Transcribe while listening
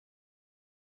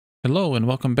Hello and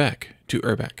welcome back to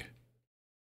Urbek.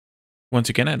 Once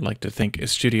again, I'd like to thank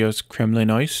Estudios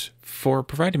Kremlinois for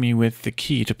providing me with the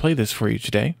key to play this for you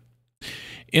today.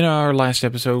 In our last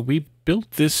episode, we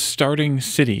built this starting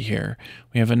city here.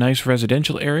 We have a nice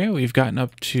residential area. We've gotten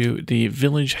up to the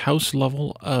village house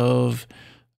level of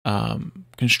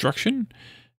construction.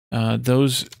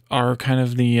 Those are kind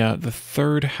of the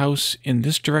third house in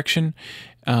this direction.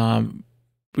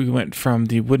 We went from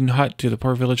the wooden hut to the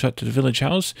poor village hut to the village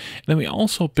house. And then we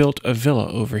also built a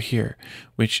villa over here,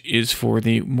 which is for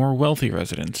the more wealthy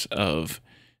residents of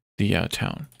the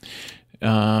town.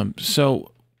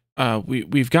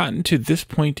 We've gotten to this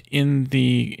point in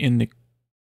the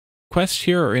quest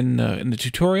here, or in the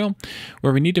tutorial,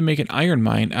 where we need to make an iron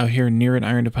mine out here near an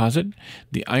iron deposit.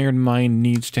 The iron mine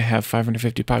needs to have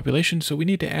 550 population, so we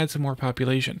need to add some more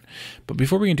population. But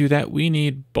before we can do that, we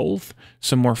need both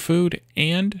some more food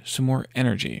and some more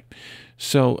energy.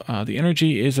 So the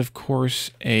energy is, of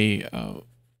course,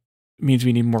 means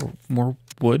we need more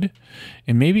wood,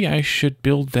 and maybe I should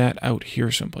build that out here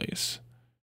someplace.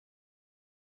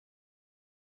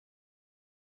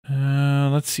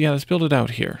 Let's build it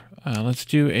out here. Let's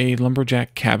do a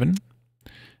lumberjack cabin.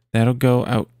 That'll go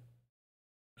out,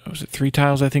 was it 3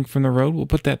 tiles, I think, from the road? We'll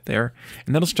put that there,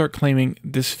 and that'll start claiming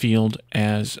this field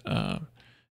as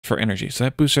for energy. So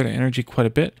that boosts our energy quite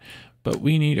a bit, but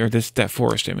we need, or that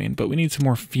forest, I mean, but we need some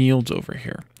more fields over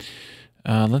here.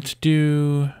 Let's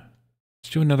do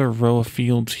another row of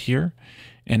fields here,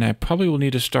 and I probably will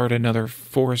need to start another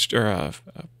forest or a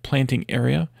planting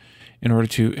area in order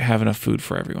to have enough food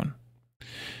for everyone.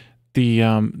 The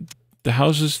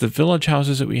houses, the village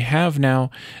houses that we have now,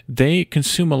 they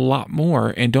consume a lot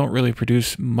more and don't really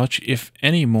produce much, if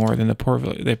any, more than the poor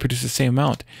village. They produce the same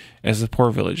amount as the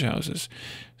poor village houses.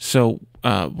 So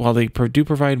while they do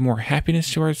provide more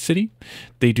happiness to our city,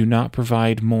 they do not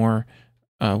provide more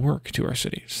work to our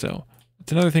city. So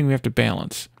it's another thing we have to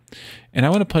balance. And I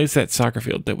want to place that soccer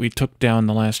field that we took down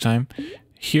the last time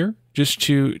here, just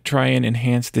to try and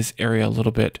enhance this area a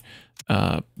little bit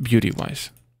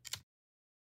beauty-wise.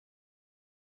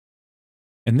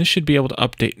 And this should be able to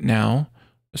update now,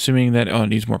 assuming that, it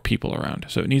needs more people around.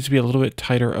 So it needs to be a little bit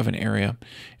tighter of an area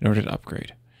in order to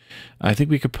upgrade. I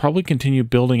think we could probably continue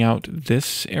building out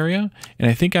this area. And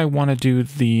I think I want to do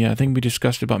the thing we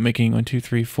discussed about making 1, 2,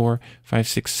 3, 4, 5,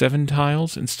 6, 7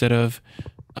 tiles instead of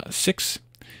 6.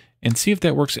 And see if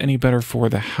that works any better for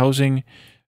the housing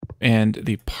and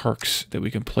the parks that we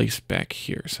can place back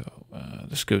here. So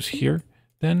this goes here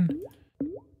then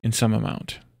in some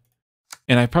amount.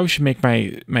 And I probably should make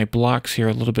my blocks here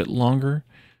a little bit longer.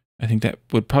 I think that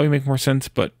would probably make more sense,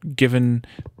 but given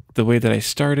the way that I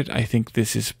started, I think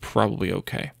this is probably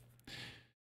okay.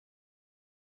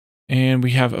 And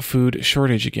we have a food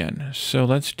shortage again. So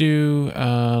let's do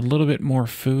a little bit more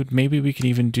food. Maybe we can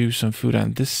even do some food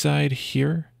on this side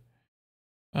here.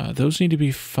 Those need to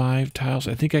be 5 tiles.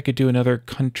 I think I could do another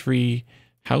country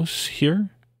house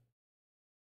here.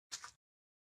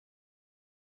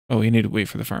 Oh, we need to wait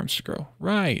for the farms to grow.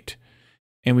 Right.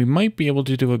 And we might be able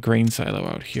to do a grain silo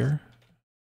out here.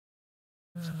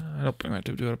 Nope, I'm going to have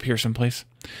to do it up here someplace.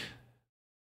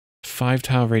 5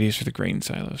 tile radius for the grain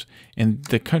silos. And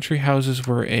the country houses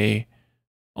were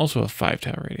also a 5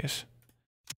 tile radius.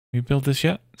 We build this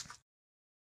yet?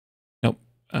 Nope.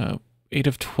 8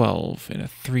 of 12 in a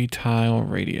 3 tile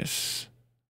radius.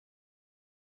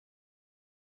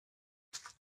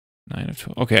 9 of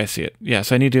 12. Okay, I see it. Yeah,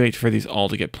 so I need to wait for these all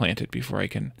to get planted before I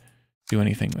can do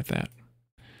anything with that.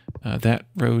 That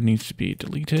road needs to be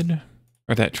deleted.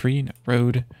 Or that tree, not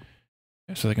road.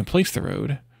 So I can place the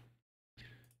road.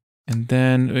 And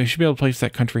then we should be able to place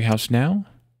that country house now.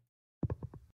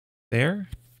 There.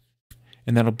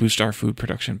 And that'll boost our food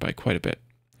production by quite a bit.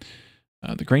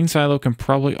 The grain silo can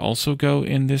probably also go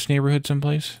in this neighborhood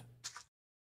someplace.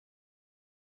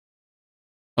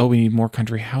 Oh, we need more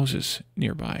country houses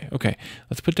nearby. Okay,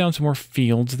 let's put down some more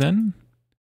fields then.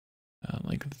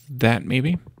 Like that,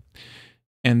 maybe.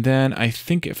 And then I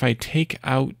think if I take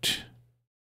out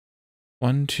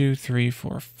 1, 2, 3,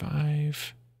 4,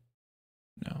 5.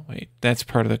 No, wait, that's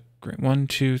part of the 1,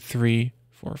 2, 3,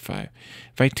 4, 5.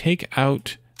 If I take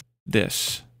out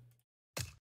this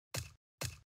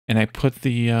and I put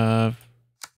the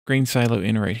grain silo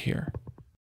in right here,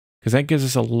 because that gives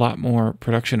us a lot more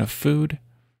production of food.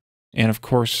 And of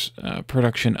course,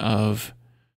 production of,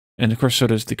 and of course, so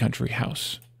does the country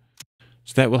house.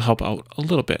 So that will help out a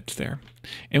little bit there.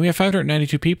 And we have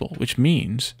 592 people, which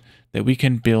means that we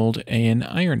can build an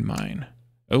iron mine.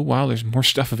 Oh, wow, there's more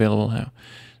stuff available now.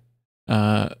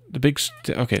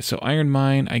 Okay, so iron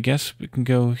mine, I guess we can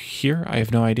go here. I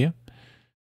have no idea.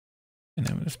 And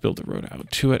then let's build the road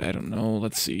out to it. I don't know.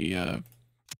 Let's see.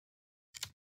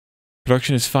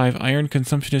 Production is 5 iron.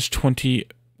 Consumption is 20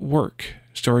 work.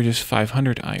 Storage is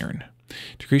 500 iron.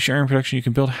 To increase your iron production, you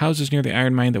can build houses near the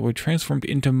iron mine that were transformed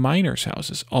into miners'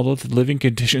 houses. Although the living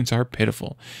conditions are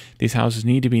pitiful, these houses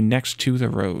need to be next to the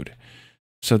road.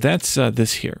 So that's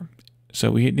this here.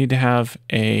 So we need to have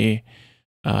a,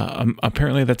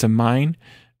 apparently that's a mine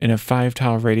in a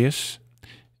 5-tile radius.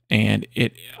 And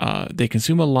they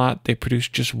consume a lot. They produce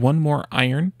just 1 more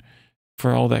iron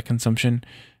for all that consumption.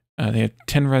 They have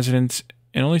 10 residents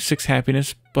and only 6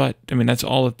 happiness. But, I mean, that's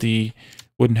all that the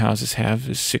wooden houses have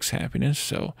is 6 happiness.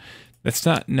 So that's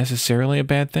not necessarily a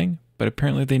bad thing. But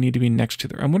apparently they need to be next to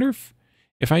there. I wonder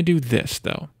if I do this,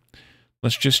 though.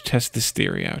 Let's just test this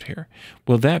theory out here.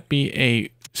 Will that be a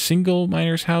single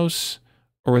miner's house?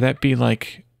 Or would that be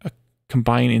like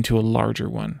combined into a larger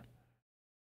one?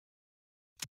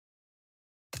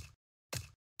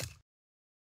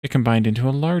 It combined into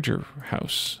a larger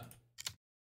house.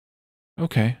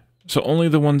 Okay. So only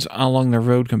the ones along the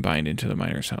road combined into the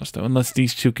miner's house, though, unless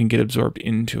these two can get absorbed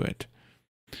into it.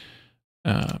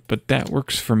 But that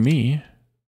works for me.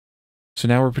 So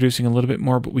now we're producing a little bit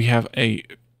more, but we have a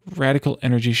radical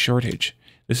energy shortage.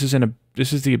 This is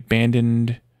the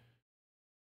abandoned.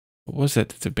 What was that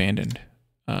that's abandoned?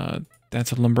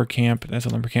 That's a lumber camp. That's a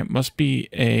lumber camp. Must be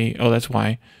a. Oh, that's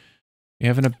why. We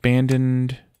have an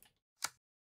abandoned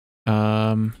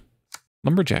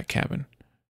lumberjack cabin.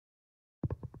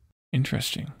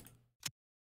 Interesting.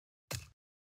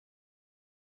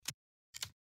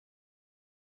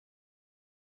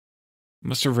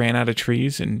 Must have ran out of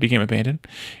trees and became abandoned.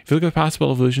 If you look at the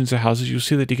possible evolutions of houses, you'll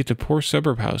see that to get to poor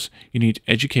suburb house, you need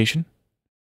education.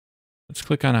 Let's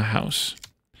click on a house.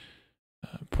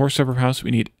 Poor suburb house,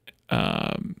 we need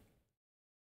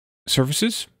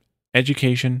services,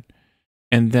 education,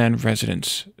 and then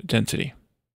residence density.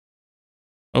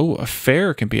 Oh, a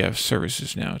fair can be of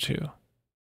services now, too.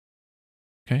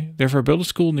 Okay, therefore build a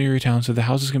school near your town so the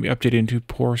houses can be updated into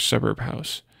poor suburb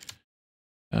house.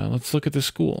 Let's look at the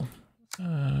school.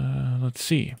 Let's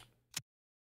see.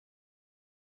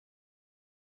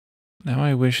 Now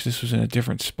I wish this was in a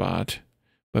different spot,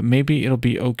 but maybe it'll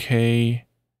be okay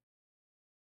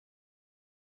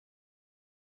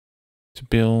to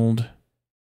build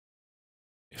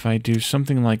if I do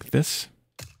something like this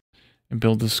and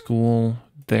build the school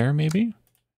there, maybe?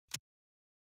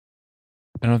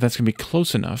 I don't know if that's going to be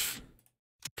close enough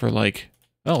for like,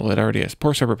 oh, it already is.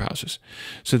 Poor suburb houses.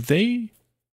 So they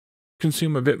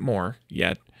consume a bit more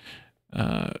yet,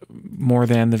 more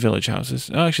than the village houses.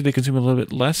 Oh, actually, they consume a little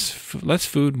bit less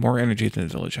food, more energy than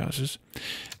the village houses.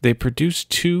 They produce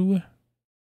 2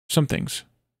 somethings,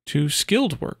 2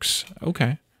 skilled works.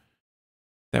 Okay.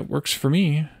 That works for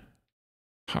me.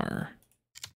 Har.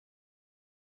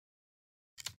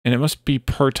 And it must be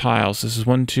per tiles. This is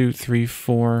 1, 2, 3,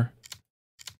 4,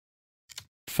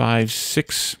 5,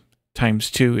 6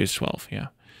 times 2 is 12. Yeah.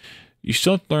 You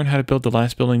still have to learn how to build the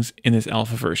last buildings in this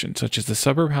alpha version, such as the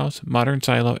suburb house, modern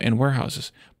silo, and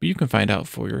warehouses. But you can find out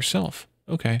for yourself.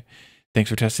 Okay.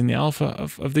 Thanks for testing the alpha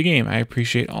of the game. I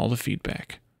appreciate all the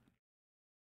feedback.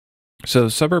 So the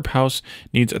suburb house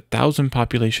needs 1,000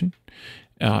 population.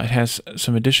 It has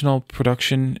some additional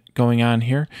production going on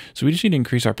here. So we just need to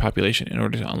increase our population in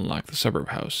order to unlock the suburb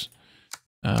house.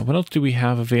 What else do we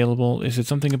have available? Is it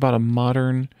something about a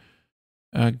modern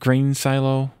grain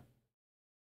silo?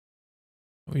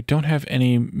 We don't have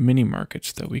any mini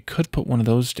markets, though. We could put one of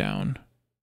those down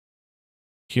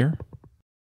here.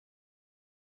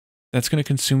 That's going to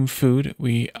consume food.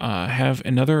 We have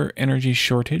another energy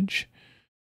shortage.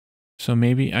 So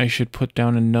maybe I should put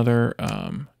down another...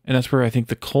 and that's where I think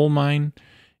the coal mine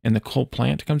and the coal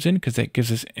plant comes in, because that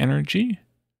gives us energy.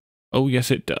 Oh,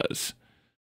 yes, it does.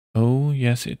 Oh,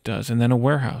 yes, it does. And then a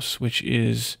warehouse, which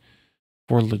is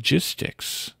for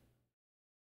logistics.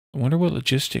 I wonder what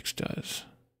logistics does.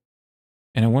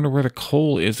 And I wonder where the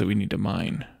coal is that we need to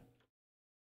mine.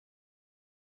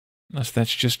 Unless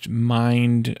that's just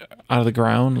mined out of the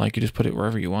ground, like you just put it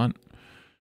wherever you want.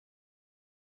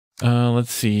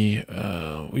 Let's see.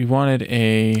 We wanted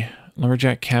a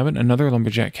lumberjack cabin, another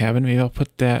lumberjack cabin. Maybe I'll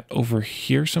put that over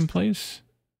here someplace.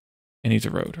 It needs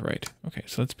a road, right? Okay,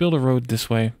 so let's build a road this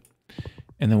way.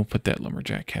 And then we'll put that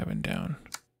lumberjack cabin down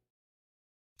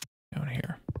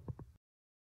here.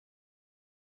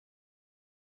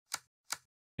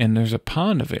 And there's a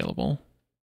pond available.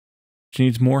 Which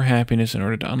needs more happiness in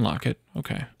order to unlock it.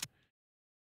 Okay.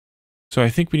 So I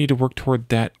think we need to work toward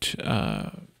that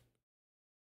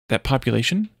that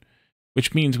population,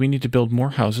 which means we need to build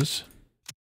more houses.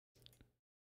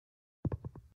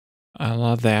 I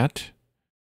love that.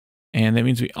 And that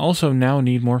means we also now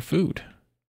need more food.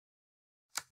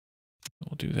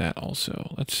 We'll do that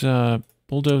also. Let's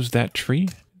bulldoze that tree,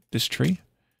 this tree,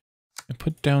 and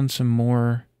put down some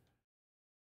more.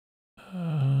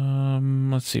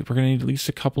 Let's see. We're going to need at least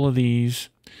a couple of these.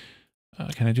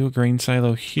 Can I do a grain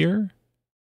silo here?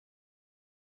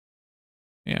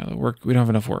 Yeah, the work. We don't have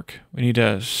enough work. We need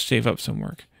to save up some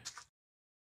work.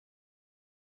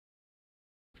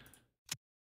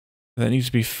 That needs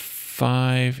to be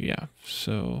 5. Yeah.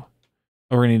 So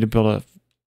we're going to need to build a.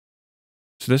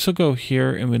 So this will go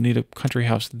here, and we'll need a country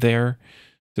house there.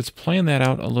 Let's plan that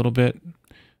out a little bit.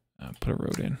 Put a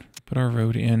road in. Put our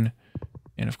road in.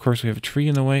 And of course, we have a tree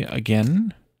in the way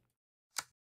again.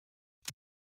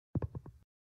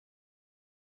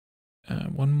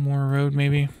 One more road,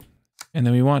 maybe. And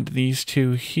then we want these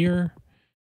two here.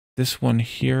 This one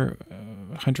here.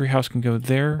 Country house can go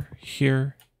there,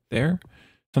 here, there.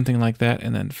 Something like that.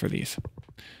 And then for these.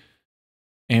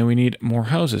 And we need more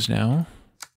houses now.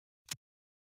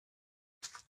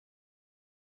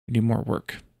 We need more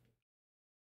work.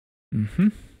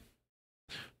 And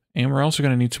we're also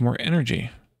going to need some more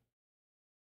energy.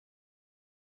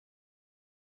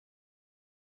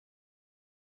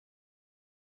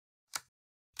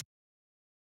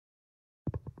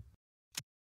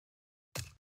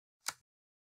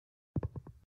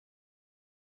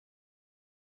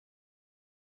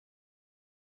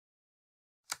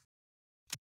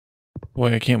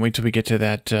 Boy, I can't wait till we get to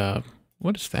that.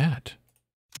 What is that?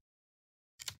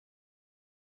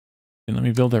 And let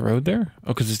me build that road there? Oh,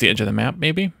 because it's the edge of the map,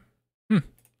 maybe?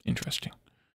 Interesting.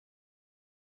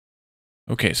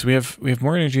 Okay, so we have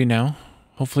more energy now.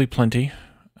 Hopefully plenty.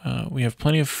 We have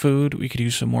plenty of food. We could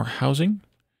use some more housing.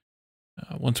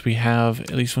 Once we have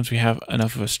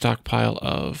enough of a stockpile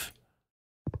of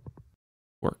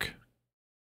work.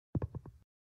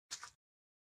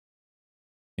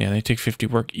 Yeah, they take 50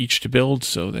 work each to build,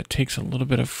 so that takes a little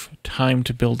bit of time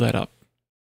to build that up.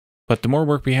 But the more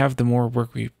work we have, the more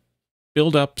work we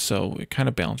build up, so it kind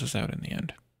of balances out in the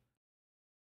end.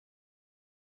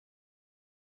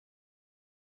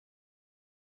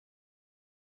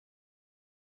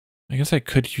 I guess I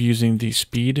could be using the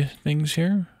speed things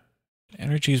here.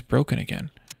 Energy is broken again.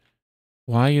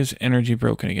 Why is energy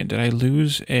broken again? Did I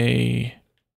lose a...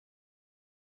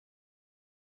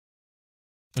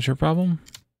 What's your problem?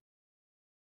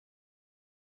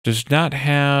 Does not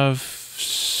have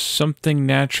something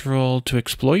natural to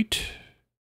exploit?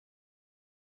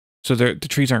 So the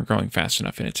trees aren't growing fast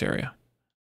enough in its area.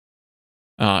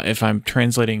 If I'm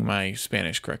translating my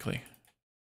Spanish correctly.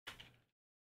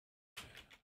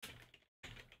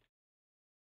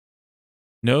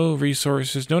 No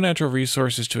resources, no natural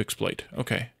resources to exploit.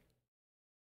 Okay.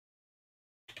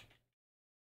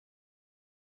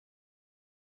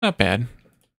 Not bad.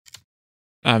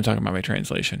 I'm talking about my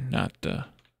translation, not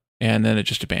and then it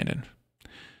just abandoned.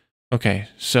 Okay,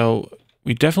 so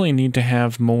we definitely need to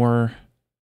have more,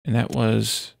 and that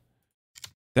was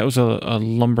a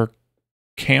lumber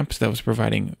camp that was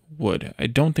providing wood. I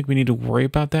don't think we need to worry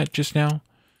about that just now.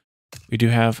 We do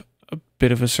have a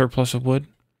bit of a surplus of wood,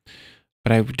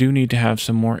 but I do need to have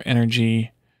some more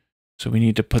energy, so we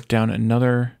need to put down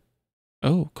another,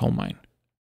 coal mine.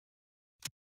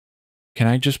 Can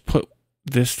I just put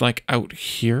this like out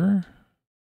here?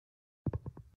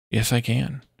 Yes, I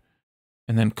can.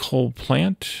 And then coal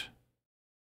plant.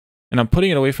 And I'm putting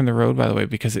it away from the road, by the way,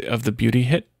 because of the beauty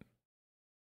hit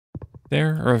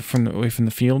there, or away from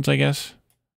the fields, I guess.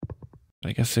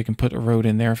 I guess I can put a road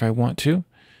in there if I want to.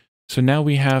 So now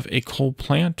we have a coal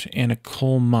plant and a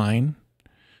coal mine.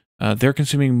 They're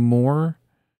consuming more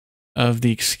of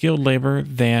the skilled labor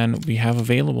than we have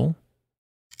available.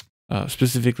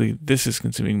 Specifically, this is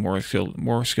consuming more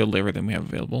skilled labor than we have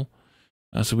available.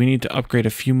 So we need to upgrade a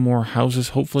few more houses,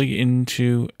 hopefully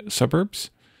into suburbs.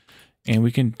 And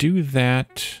we can do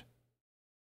that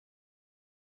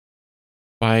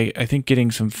by, I think,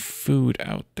 getting some food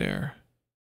out there.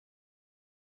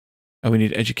 Oh, we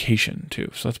need education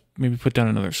too. So let's maybe put down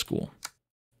another school.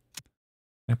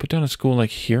 Can I put down a school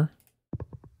like here?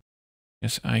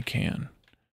 Yes, I can.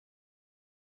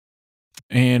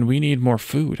 And we need more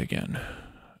food again.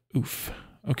 Oof.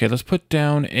 Okay, let's put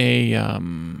down a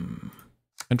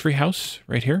country house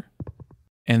right here.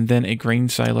 And then a grain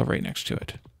silo right next to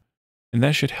it. And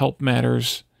that should help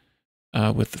matters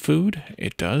with the food.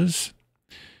 It does.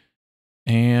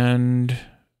 And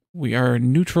we are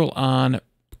neutral on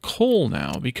coal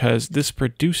now because this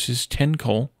produces 10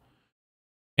 coal.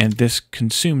 And this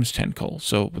consumes 10 coal.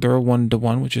 So they're a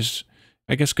 1-to-1, which is,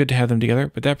 I guess, good to have them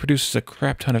together. But that produces a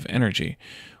crap ton of energy,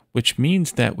 which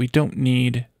means that we don't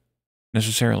need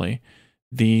necessarily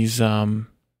these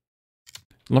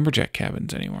lumberjack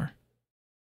cabins anymore.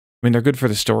 I mean, they're good for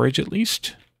the storage at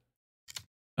least,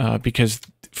 because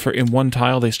in one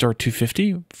tile they store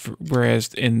 250,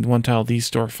 whereas in one tile these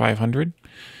store 500.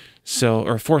 So,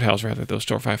 or 4 tiles rather, they'll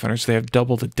store 500. So they have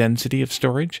double the density of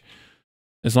storage,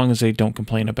 as long as they don't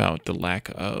complain about the lack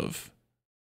of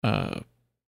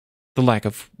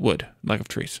wood, lack of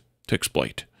trees to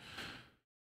exploit.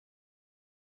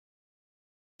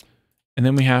 And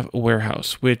then we have a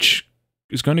warehouse, which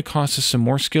is going to cost us some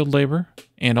more skilled labor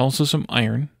and also some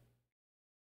iron.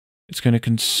 It's going to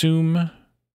consume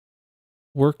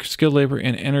work, skilled labor,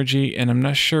 and energy, and I'm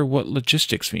not sure what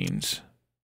logistics means.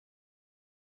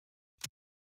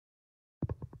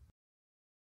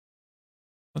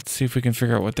 Let's see if we can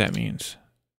figure out what that means.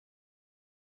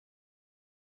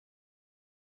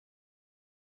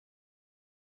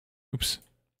 Oops.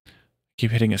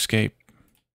 Keep hitting escape.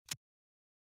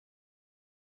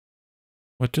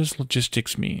 What does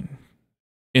logistics mean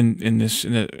in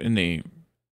the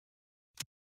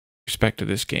respect of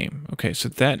this game? Okay, so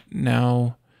that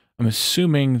now I'm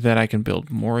assuming that I can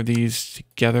build more of these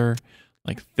together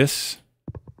like this.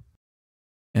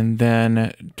 And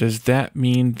then does that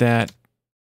mean that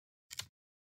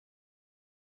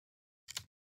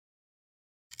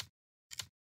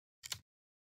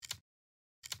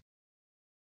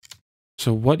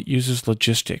so what uses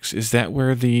logistics? Is that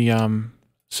where the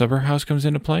suburb house comes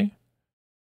into play?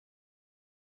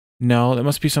 No, that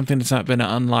must be something that's not been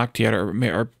unlocked yet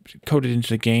or coded into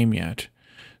the game yet.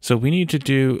 So we need to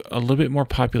do a little bit more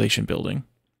population building.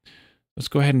 Let's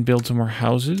go ahead and build some more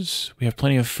houses. We have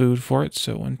plenty of food for it.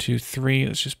 So 1, 2, 3.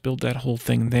 Let's just build that whole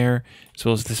thing there, as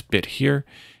well as this bit here.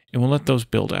 And we'll let those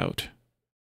build out.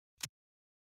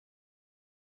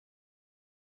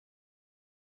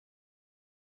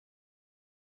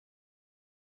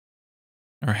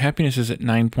 Our happiness is at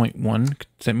 9.1.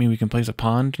 Does that mean we can place a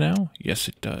pond now? Yes,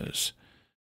 it does.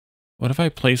 What if I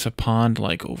place a pond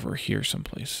like over here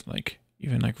someplace? Like,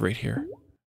 even like right here.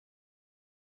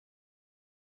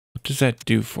 What does that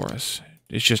do for us?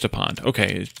 It's just a pond.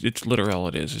 Okay, it's literal all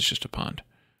it is. It's just a pond.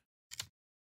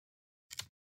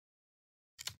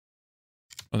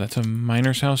 Oh, that's a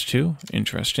miner's house too?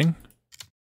 Interesting.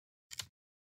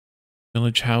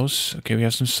 Village house. Okay, we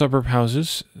have some suburb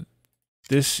houses.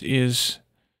 This is...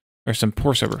 or some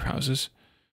poor suburb houses.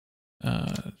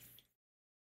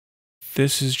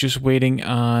 This is just waiting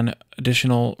on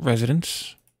additional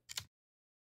residents.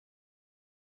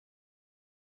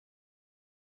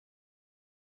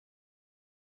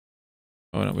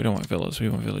 Oh no, we don't want villas. We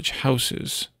want village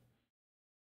houses.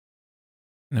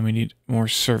 And then we need more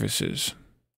services.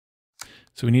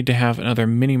 So we need to have another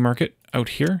mini market out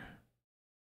here.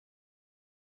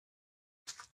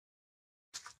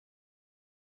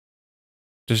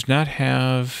 Does not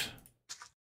have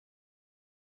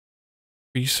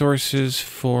resources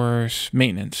for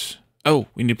maintenance. Oh,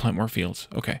 we need to plant more fields.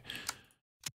 Okay.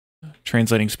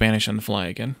 Translating Spanish on the fly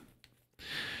again.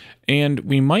 And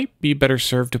we might be better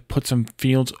served to put some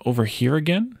fields over here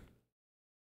again.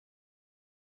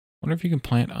 Wonder if you can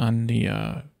plant on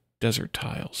the desert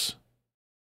tiles.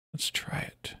 Let's try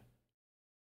it.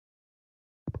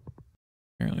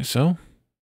 Apparently so.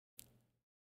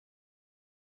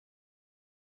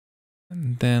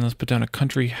 And then let's put down a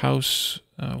country house.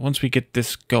 Once we get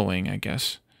this going, I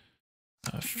guess.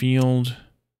 Field.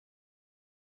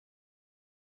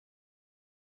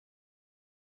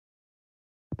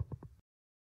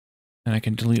 And I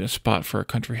can delete a spot for a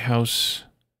country house.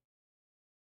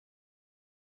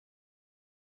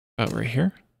 About right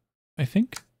here, I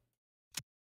think.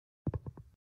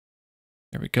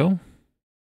 There we go.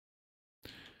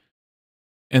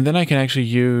 And then I can actually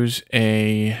use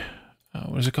a,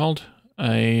 what is it called?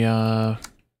 A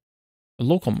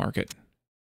local market.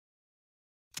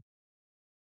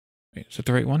 Wait, is that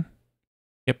the right one?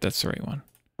 Yep, that's the right one.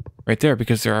 Right there,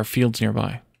 because there are fields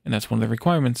nearby. And that's one of the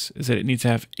requirements, is that it needs to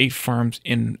have 8 farms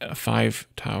in a 5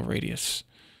 tile radius.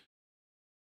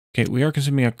 Okay, we are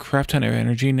consuming a crap ton of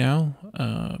energy now,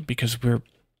 because we're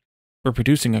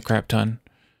producing a crap ton.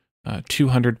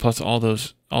 200 plus all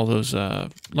those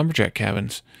lumberjack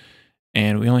cabins.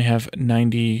 And we only have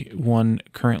 91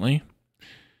 currently.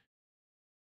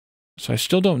 So I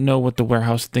still don't know what the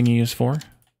warehouse thingy is for,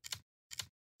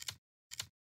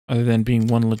 other than being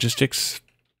one logistics.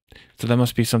 So that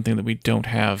must be something that we don't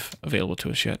have available to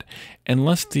us yet,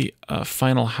 unless the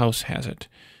final house has it.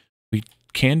 We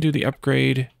can do the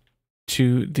upgrade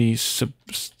to the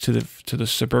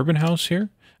suburban house here.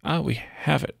 Ah, we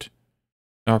have it.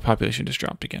 Our population just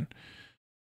dropped again.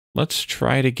 Let's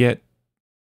try to get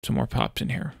some more pops in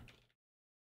here.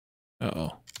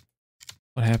 Uh-oh.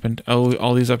 What happened? Oh,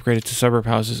 all these upgraded to suburb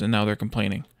houses, and now they're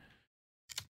complaining.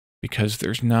 Because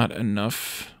there's not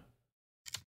enough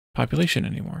population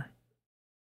anymore.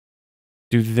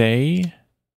 Do they...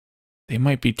 They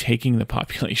might be taking the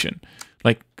population.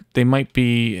 Like, they might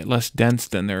be less dense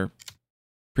than their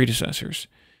predecessors.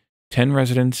 10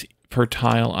 residents per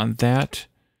tile on that.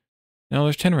 No,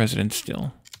 there's 10 residents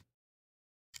still.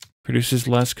 Produces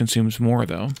less, consumes more,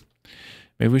 though.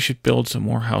 Maybe we should build some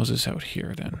more houses out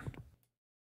here, then.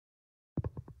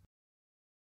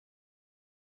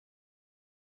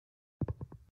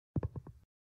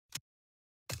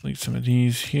 Delete some of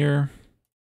these here.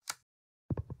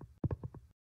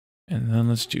 And then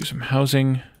let's do some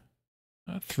housing.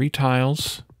 3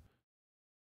 tiles.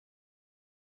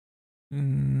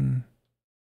 I'll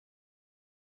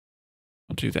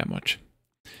do that much.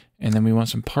 And then we want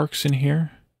some parks in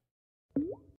here.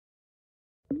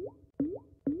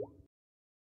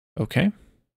 Okay.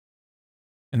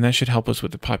 And that should help us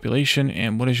with the population.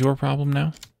 And what is your problem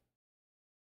now?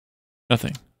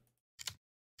 Nothing.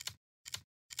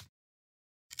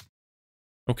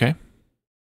 Okay.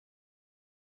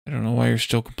 I don't know why you're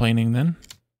still complaining then.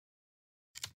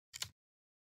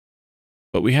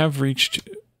 But we have reached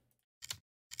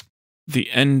the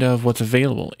end of what's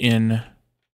available in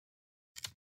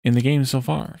the game so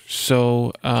far.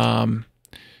 So,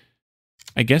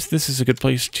 I guess this is a good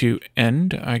place to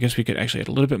end. I guess we could actually add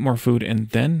a little bit more food and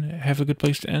then have a good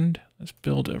place to end. Let's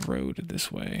build a road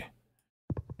this way.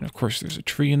 And of course, there's a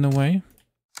tree in the way.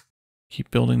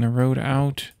 Keep building the road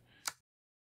out.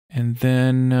 And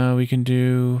then we can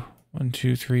do 1,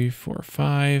 2, 3, 4,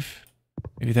 5.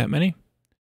 Maybe that many.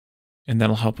 And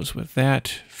that'll help us with that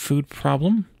food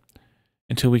problem.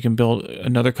 Until we can build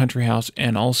another country house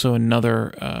and also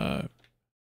another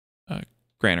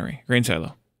granary, grain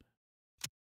silo.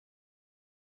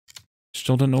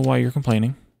 Still don't know why you're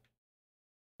complaining.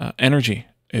 Energy.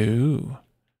 Ooh.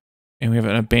 And we have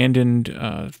an abandoned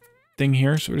thing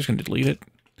here, so we're just going to delete it.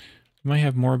 We might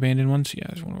have more abandoned ones. Yeah,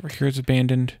 there's one over here that's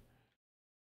abandoned.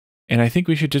 And I think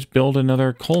we should just build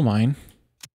another coal mine.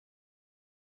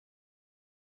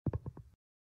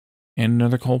 And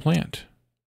another coal plant.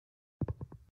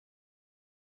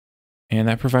 And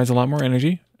that provides a lot more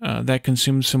energy. That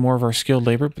consumes some more of our skilled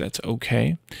labor, but that's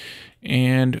okay.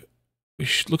 And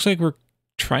it looks like we're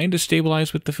trying to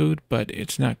stabilize with the food, but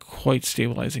it's not quite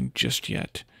stabilizing just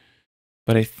yet.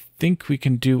 But I think we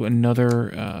can do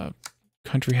another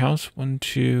country house. 1,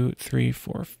 2, 3,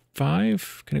 4,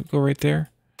 5. Can it go right there?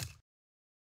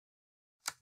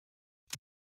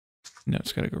 No,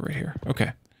 it's got to go right here.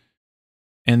 Okay.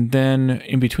 And then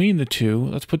in between the two,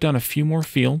 let's put down a few more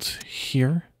fields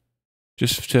here.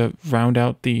 Just to round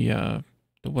out the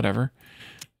whatever.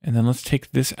 And then let's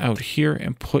take this out here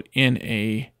and put in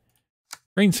a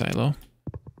grain silo.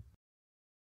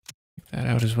 Take that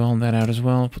out as well and that out as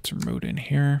well. Put some road in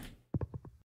here.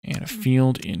 And a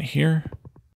field in here.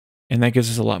 And that gives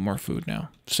us a lot more food now.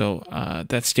 So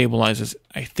that stabilizes,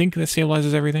 I think that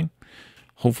stabilizes everything.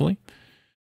 Hopefully.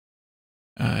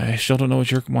 I still don't know what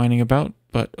you're whining about,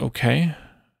 but okay.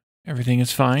 Everything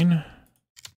is fine.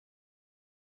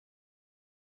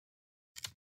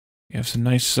 We have some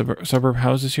nice suburb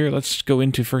houses here. Let's go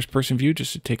into first-person view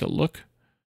just to take a look.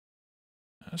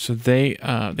 So they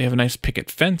have a nice picket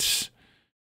fence.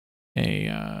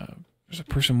 There's a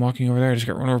person walking over there. I just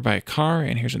got run over by a car,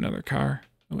 and here's another car.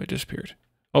 Oh, it disappeared.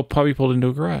 Oh, probably pulled into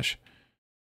a garage.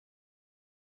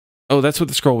 Oh, that's what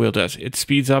the scroll wheel does. It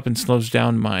speeds up and slows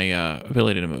down my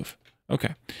ability to move.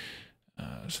 Okay.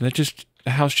 So that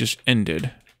the house just ended.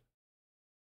 I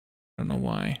don't know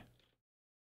why.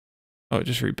 Oh, it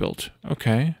just rebuilt.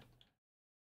 Okay.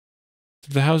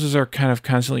 The houses are kind of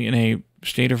constantly in a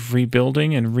state of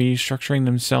rebuilding and restructuring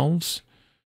themselves.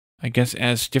 I guess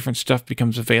as different stuff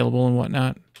becomes available and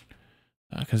whatnot.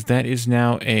 Because that is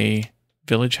now a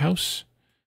village house.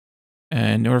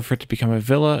 And in order for it to become a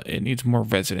villa, it needs more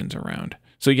residents around.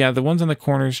 So yeah, the ones on the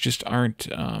corners just aren't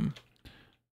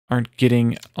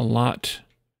getting a lot.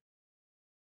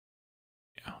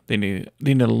 They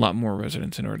need a lot more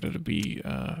residents in order to be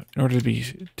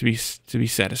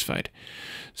satisfied.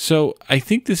 So I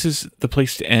think this is the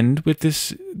place to end with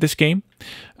this game.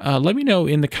 Let me know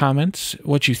in the comments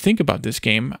what you think about this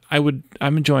game.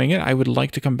 I'm enjoying it. I would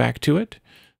like to come back to it.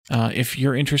 If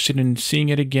you're interested in seeing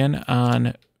it again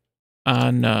on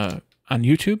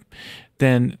YouTube,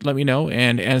 then let me know.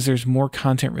 And as there's more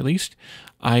content released,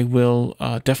 I will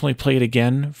definitely play it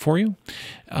again for you.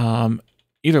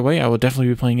 Either way, I will definitely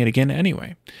be playing it again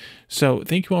anyway. So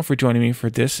thank you all for joining me for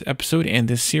this episode and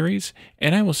this series,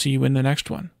 and I will see you in the next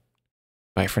one.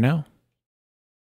 Bye for now.